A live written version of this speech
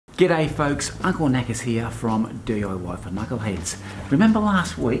G'day folks, Uncle Knackers here from DIY for Knuckleheads. Remember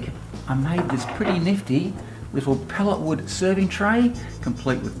last week I made this pretty nifty little pellet wood serving tray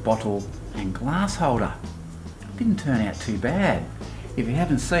complete with bottle and glass holder. Didn't turn out too bad. If you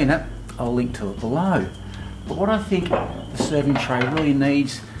haven't seen it, I'll link to it below. But what I think the serving tray really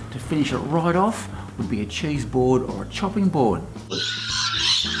needs to finish it right off would be a cheese board or a chopping board.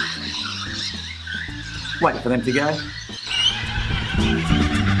 Wait for them to go.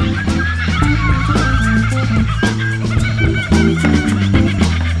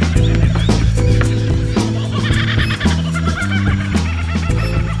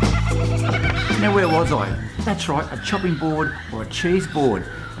 Now where was I? That's right, a chopping board or a cheese board.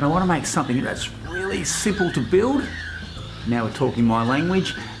 And I want to make something that's really simple to build. Now we're talking my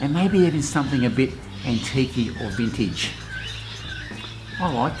language, and maybe even something a bit antique-y or vintage.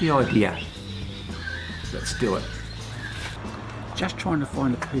 I like the idea. Let's do it. Just trying to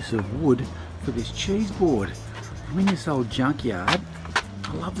find a piece of wood for this cheese board. I'm in this old junkyard.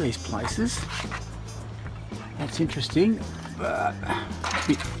 I love these places. That's interesting, but a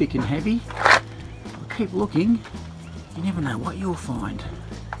bit thick and heavy. I'll keep looking. You never know what you'll find.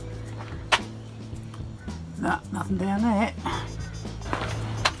 Nah, nothing down there.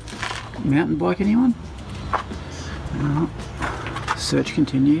 Mountain bike, anyone? No. Search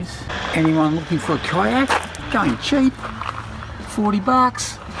continues. Anyone looking for a kayak? Going cheap. 40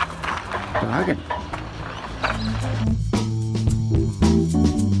 bucks. Bargain.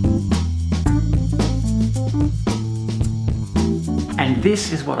 And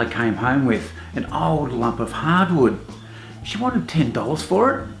this is what I came home with, an old lump of hardwood. She wanted $10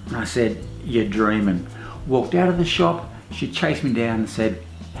 for it, and I said, "You're dreaming." Walked out of the shop, she chased me down and said,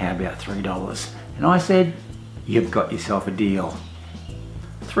 "How about $3? And I said, "You've got yourself a deal."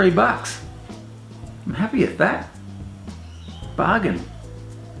 $3. I'm happy at that. Bargain.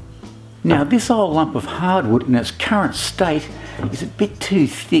 Now this old lump of hardwood in its current state is a bit too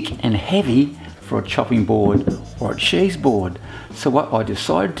thick and heavy for a chopping board or a cheese board. So what I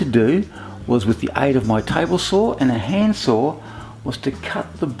decided to do was, with the aid of my table saw and a handsaw, was to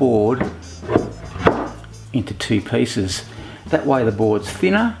cut the board into two pieces. That way the board's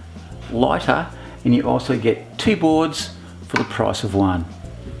thinner, lighter, and you also get two boards for the price of one.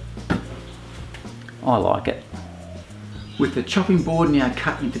 I like it. With the chopping board now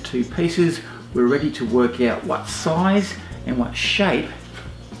cut into two pieces, we're ready to work out what size and what shape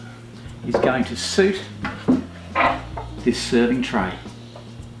is going to suit this serving tray.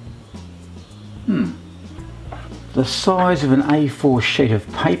 The size of an A4 sheet of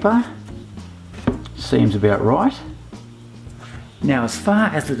paper seems about right. Now as far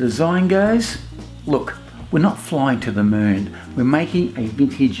as the design goes, look, we're not flying to the moon. We're making a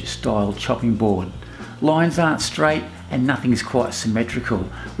vintage style chopping board. Lines aren't straight and nothing's quite symmetrical,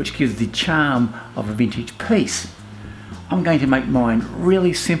 which gives the charm of a vintage piece. I'm going to make mine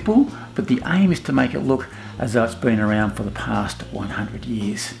really simple, but the aim is to make it look as though it's been around for the past 100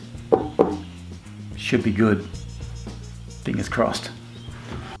 years. Should be good. Fingers crossed.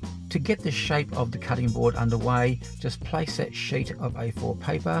 To get the shape of the cutting board underway, just place that sheet of A4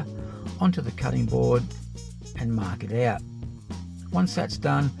 paper onto the cutting board and mark it out. Once that's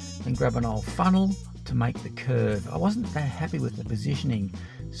done, then grab an old funnel to make the curve. I wasn't that happy with the positioning,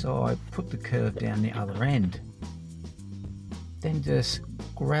 so I put the curve down the other end. Then just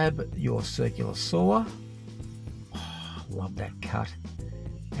grab your circular saw, love that cut,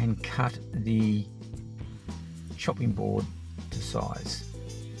 and cut the chopping board to size.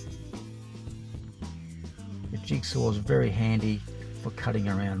 The jigsaw is very handy for cutting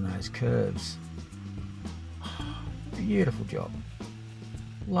around those curves. Beautiful job.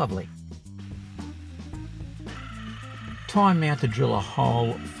 Lovely. Time now to drill a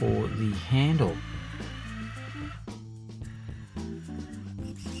hole for the handle.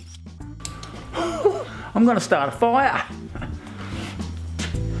 I'm going to start a fire.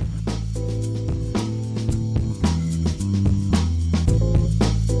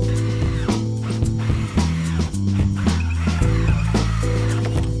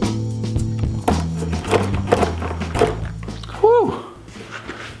 Whew.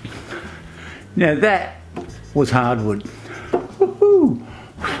 Now that was hardwood. Woohoo!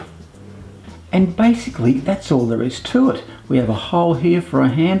 And basically that's all there is to it. We have a hole here for a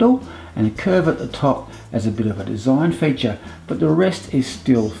handle and a curve at the top as a bit of a design feature, but the rest is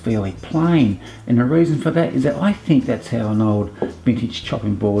still fairly plain, and the reason for that is that I think that's how an old vintage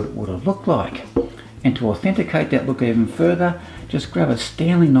chopping board would have looked like. And to authenticate that look even further, just grab a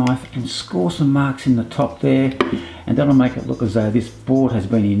Stanley knife and score some marks in the top there, and that'll make it look as though this board has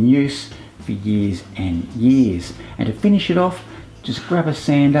been in use for years and years. And to finish it off, just grab a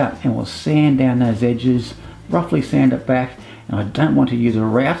sander and we'll sand down those edges, roughly sand it back. And I don't want to use a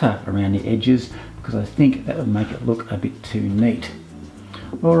router around the edges because I think that would make it look a bit too neat.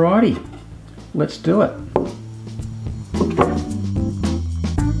 Alrighty, let's do it.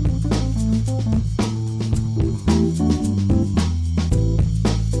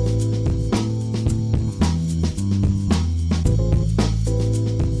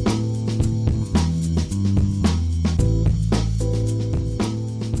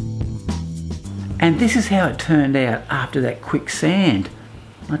 And this is how it turned out after that quick sand.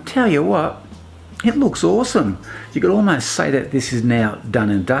 I tell you what, it looks awesome. You could almost say that this is now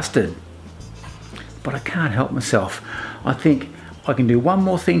done and dusted. But I can't help myself. I think I can do one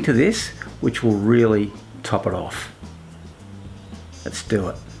more thing to this, which will really top it off. Let's do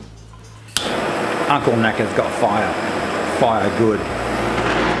it. Uncle Knacker's got fire. Fire good.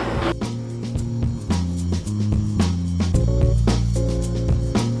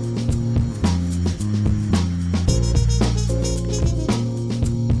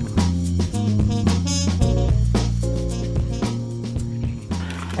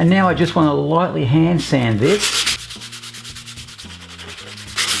 And now I just want to lightly hand sand this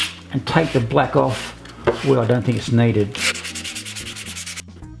and take the black off where I don't think it's needed.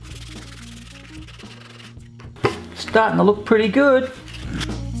 Starting to look pretty good.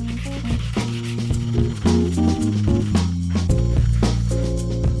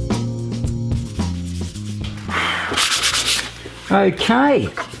 Okay,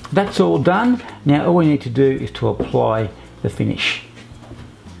 that's all done. Now all we need to do is to apply the finish.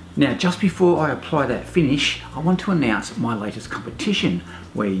 Now just before I apply that finish, I want to announce my latest competition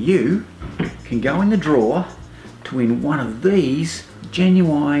where you can go in the draw to win one of these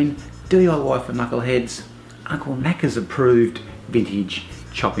genuine DIY for Knuckleheads Uncle Knacker's approved vintage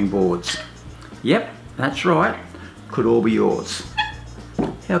chopping boards. Yep, that's right, could all be yours.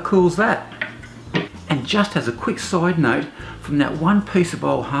 How cool's that? And just as a quick side note, from that one piece of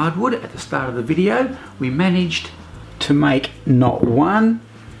old hardwood at the start of the video, we managed to make not one,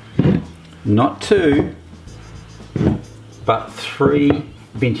 not two, but 3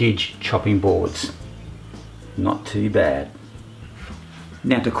 vintage chopping boards. Not too bad.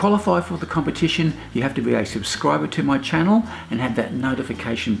 Now to qualify for the competition, you have to be a subscriber to my channel and have that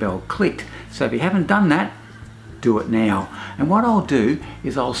notification bell clicked. So if you haven't done that, do it now. And what I'll do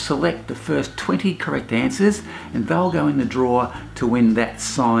is I'll select the first 20 correct answers and they'll go in the draw to win that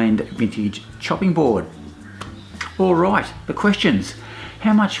signed vintage chopping board. All right, the questions.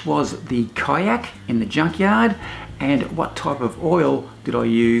 How much was the kayak in the junkyard and what type of oil did I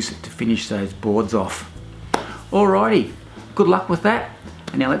use to finish those boards off? Alrighty, good luck with that.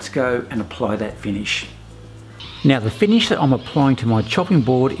 And now let's go and apply that finish. Now the finish that I'm applying to my chopping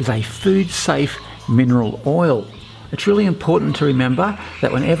board is a food safe mineral oil. It's really important to remember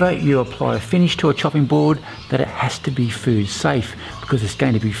that whenever you apply a finish to a chopping board that it has to be food safe because it's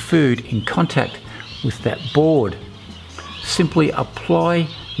going to be food in contact with that board. Simply apply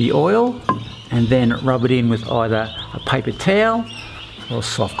the oil and then rub it in with either a paper towel or a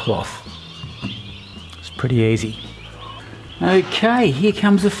soft cloth. It's pretty easy. Okay, here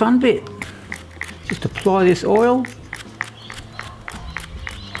comes the fun bit. Just apply this oil.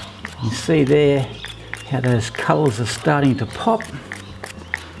 You see there how those colours are starting to pop.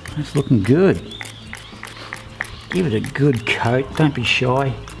 It's looking good. Give it a good coat, don't be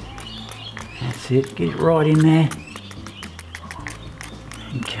shy. That's it, get it right in there.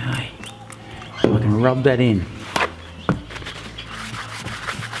 Okay, so I can rub that in.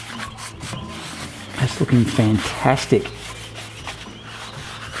 That's looking fantastic.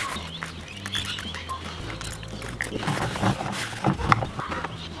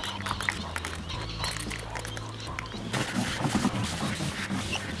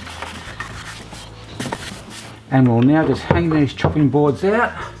 And we'll now just hang these chopping boards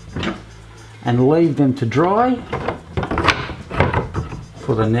out and leave them to dry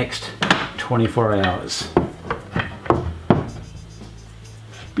for the next 24 hours.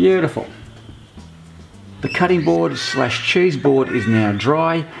 Beautiful. The cutting board slash cheese board is now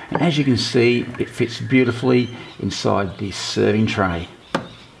dry, and as you can see, it fits beautifully inside this serving tray.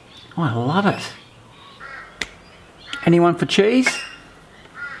 Oh, I love it. Anyone for cheese?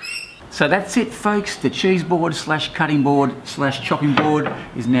 So that's it folks, the cheese board slash cutting board slash chopping board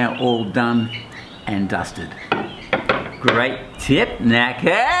is now all done and dusted. Great tip,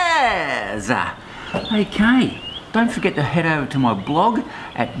 Knackers! Okay, don't forget to head over to my blog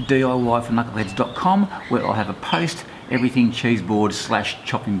at DIYforKnuckleheads.com where I'll have a post, everything cheese board slash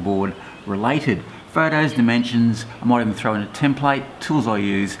chopping board related. Photos, dimensions, I might even throw in a template, tools I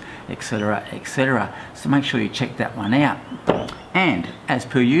use, etc, etc. So make sure you check that one out. And as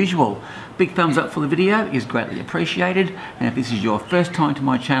per usual, big thumbs up for the video is greatly appreciated, and if this is your first time to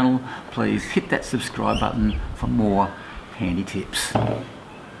my channel, please hit that subscribe button for more handy tips.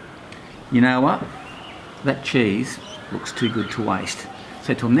 You know what? That cheese looks too good to waste.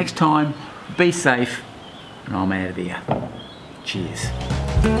 So till next time, be safe, and I'm out of here.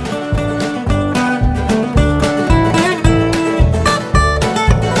 Cheers.